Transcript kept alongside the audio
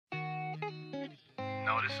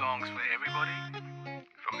Now this song's for everybody,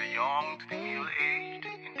 from the young to the middle-aged,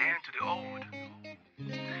 and then to the old.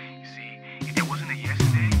 You see, if there wasn't a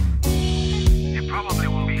yesterday, there probably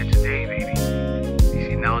won't be a today, baby. You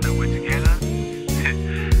see, now that we're together,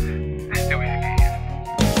 let's do it again.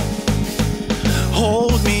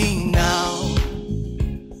 Hold me now.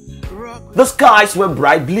 The skies were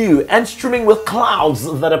bright blue and streaming with clouds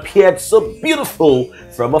that appeared so beautiful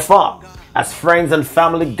from afar, as friends and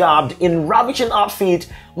family garbed in ravishing outfit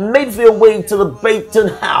made their way to the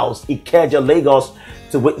Abidun house, Ikeja, Lagos,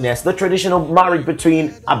 to witness the traditional marriage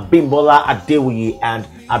between Abimbola, Adewuyi and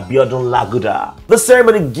Abiodun Laguda. The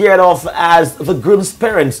ceremony geared off as the groom's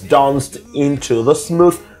parents danced into the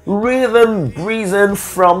smooth rhythm breezing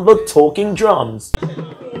from the talking drums.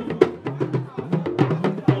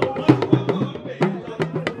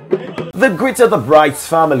 They greeted the bride's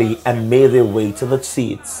family and made their way to the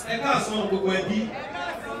seats.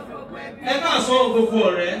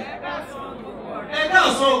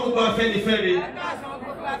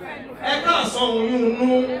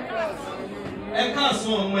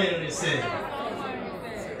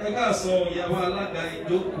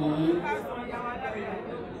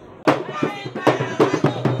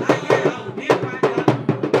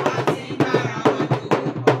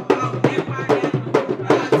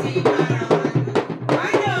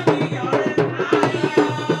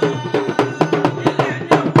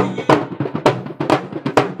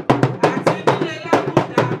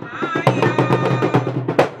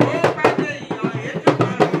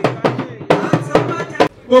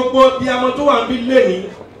 Gbogbo bí àmọ́ tó wà ń bí lẹ́ni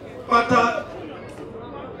pátá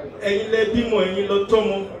ẹ̀yin lẹ bímọ ẹ̀yin lọ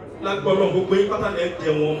tọ́mọ lágbọ́lọ́ gbogbo yín pátá lẹ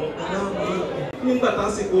jẹun ọmọ nígbà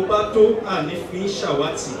tásìkò bá tó àní fi ń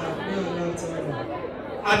ṣàwátì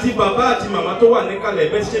àti bàbá àti màmá tó wà níkàlẹ̀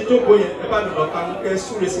bẹ́ẹ̀ ṣe tó gbóyè ẹ bá dùn lọ́ka mú kẹ́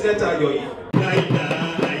súre sí lẹ́tà ayọ̀ yìí.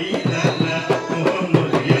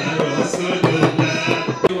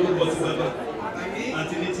 orúkọ ti bàbá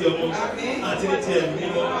àti ní ti ọmọ àti ní ti ẹ̀mí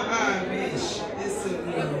mímọ́.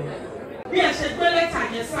 Bí ẹ ṣe gbé lẹ́tà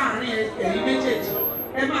yẹn sáàárín ẹ̀yin méjèèjì,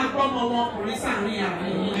 ẹ máa gbọ́ ọmọ wọn ọkùnrin sáàárín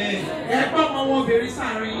àárín yín, ẹ gbọ́ ọmọ wọn obìnrin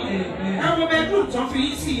sáàárín yín, ẹ wo bedroom tán fi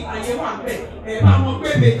yín sí àyè wà bẹ́ẹ̀, ẹ bá wọn gbé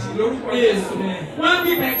ìbejì lórúkọ Jésù. Wọ́n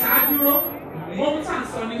bí bẹ̀tà á dúró. Ohun tá à ń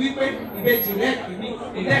sọ ni wípé ìbejì lẹ́ẹ̀kìíní,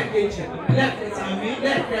 lẹ́ẹ̀kejì, lẹ́ẹ̀kẹta,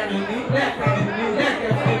 lẹ́ẹ̀kẹrin, lẹ́ẹ̀kẹrin,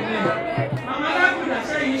 lẹ́ẹ̀kẹfà. Màmá Laguda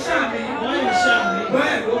ṣe yín ṣàmì,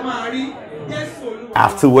 bẹ́ẹ̀ ló máa rí Jésù Olúwa.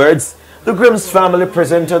 Afterwards, the groom's family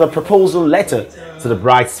presented a proposal letter to the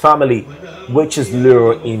bride's family, which is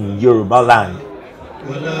law in Yoruba land.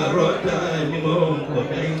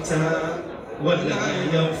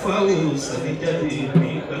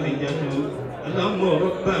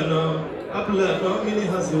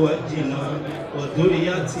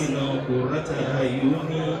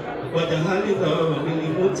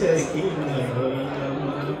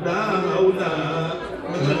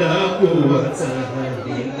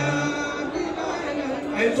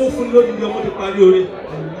 Ẹni tó fún lórí ní ọmọ ti parí oore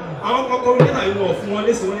àwọn kọ́kọ́ ní àyè wọn fún wọn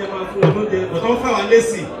lésì wọn yẹ máa fún wọn lóde ọ̀tọ̀ ń fà wá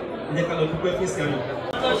lésì ẹ̀jẹ̀ ká lọ dúpẹ́ fún ìsìkàmì.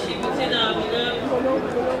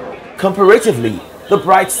 Comparatively, the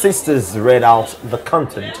bride's sisters read out the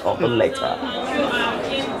content of the letter.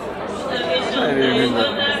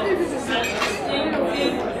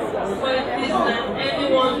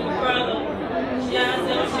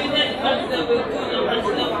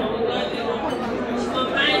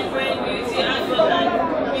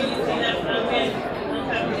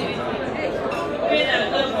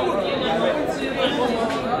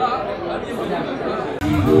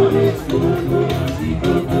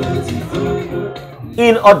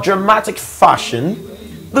 In a dramatic fashion,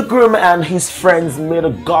 the groom and his friends made a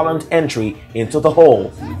gallant entry into the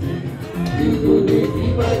hall.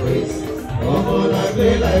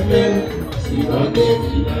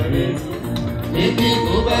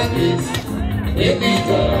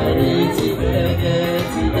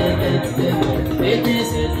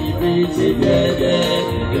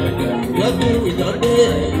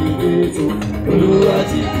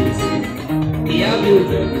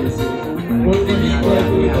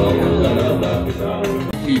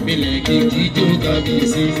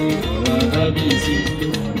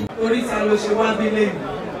 Oríta ló ṣe wá délé mi.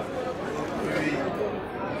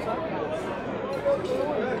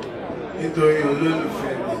 Nítorí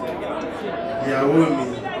olólùfẹ́ mi, ìyàwó mi,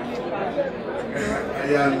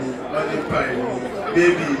 aya mi, lọ́nípàá mi,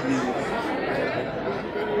 bébì mi.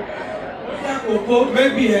 Kòkó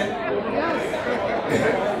bébì ẹ.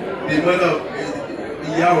 The mother of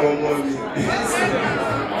ìyá ọmọ mi.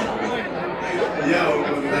 Ìyá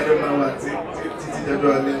ọmọ mi lájọ́ máa wà títí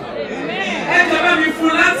dọ́dọ̀ alẹ́. Ẹ jẹ́ bá mi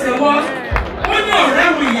fún láti wọ́. Ó ní ọ̀rẹ́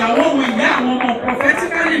wo ìyàwó wo ìyá àwọn ọmọ prophetic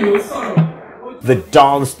They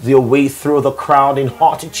danced their way through the crowd in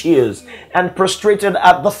hearty cheers and prostrated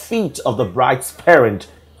at the feet of the bride's parent,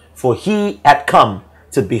 for he had come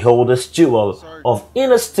to behold his jewel of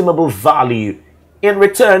inestimable value. In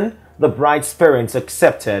return, the bride's parents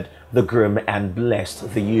accepted the groom and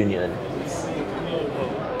blessed the union.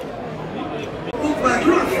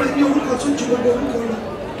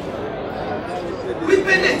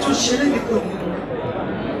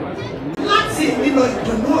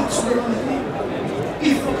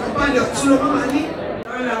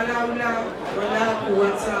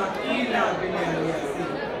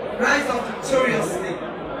 Rise up victoriously.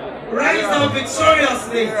 Rise up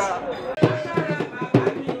victoriously.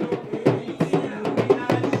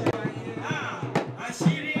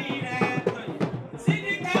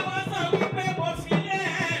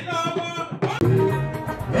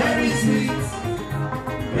 Very sweet,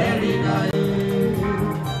 very nice.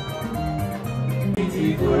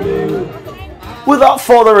 Without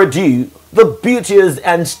further ado, the beauteous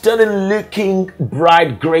and stunning-looking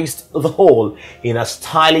bride graced the hall in a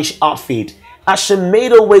stylish outfit as she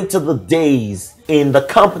made her way to the dais in the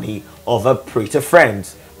company of her pretty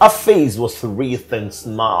friends. Her face was wreathed in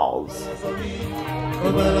smiles.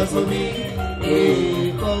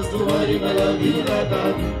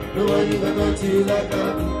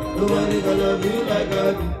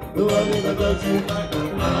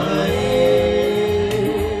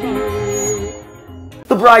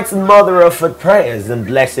 The bride's mother offered prayers and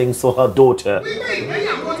blessings for her daughter.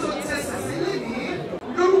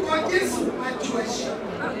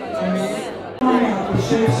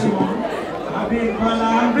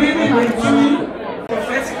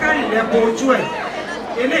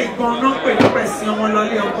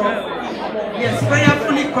 Yes,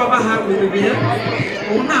 prayerfully cover her with the veil.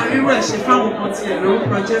 She found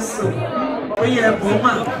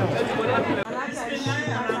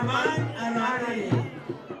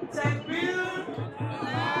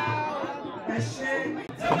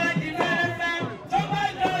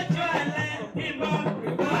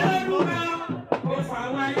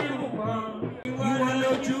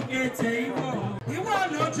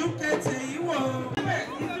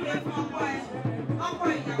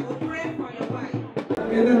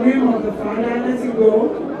in the name of the Father, let it go.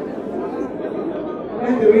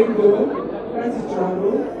 Let the wind go. Let it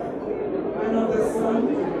travel. And of the Son,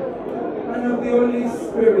 and of the Holy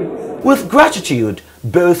Spirit. With gratitude,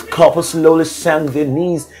 both couples slowly sank their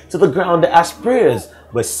knees to the ground as prayers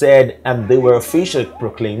were said, and they were officially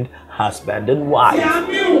proclaimed husband and wife.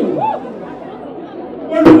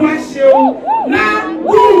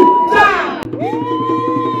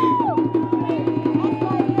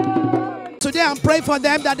 Today I'm praying for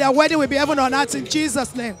them that their wedding will be heaven on earth in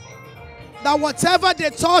Jesus' name. That whatever they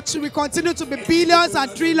touch will continue to be billions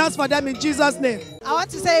and trillions for them in Jesus' name. I want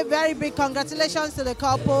to say a very big congratulations to the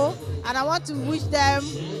couple, and I want to wish them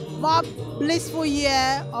more blissful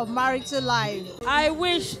year of marital life. I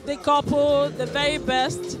wish the couple the very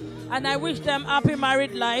best, and I wish them happy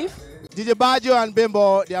married life. DJ Bajo and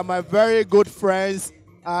Bimbo, they are my very good friends,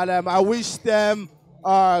 and I wish them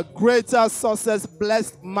greater success,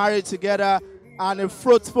 blessed marriage together, and a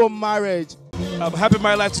fruitful marriage. Happy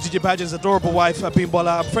married life to DJ Bajo's adorable wife,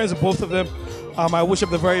 Abimbola. I'm friends with both of them. I wish them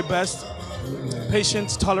the very best.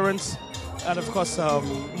 Patience, tolerance, and of course,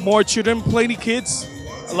 more children, plenty kids,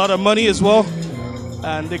 a lot of money as well,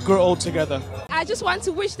 and they grow old together. I just want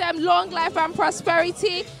to wish them long life and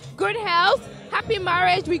prosperity, good health, happy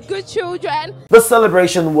marriage with good children. The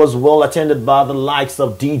celebration was well attended by the likes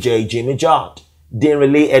of DJ Jimmy Jott,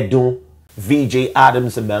 Adewuyi, VJ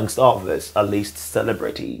Adams, amongst others, at least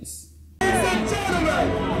celebrities. Ladies and gentlemen,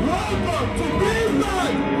 welcome to Big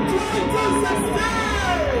Night 2016!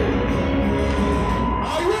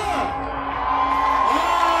 Are you?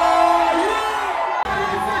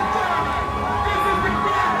 Ladies and gentlemen, this is the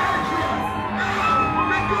grand entrance of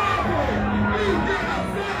the global DJ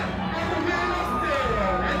Outside of the main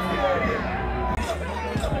stadium.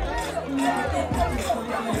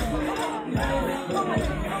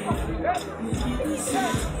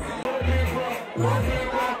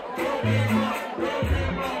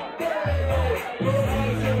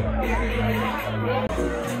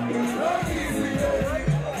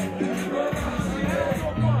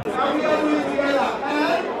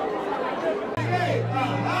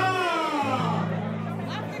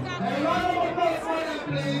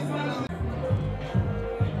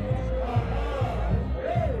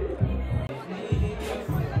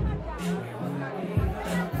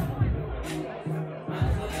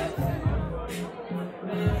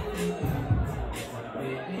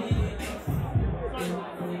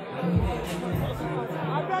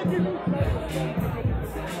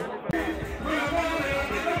 Let's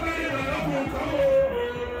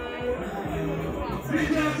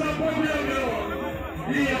Thank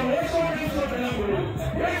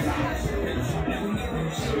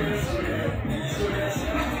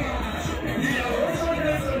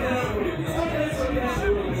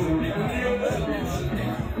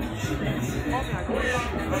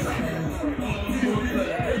you.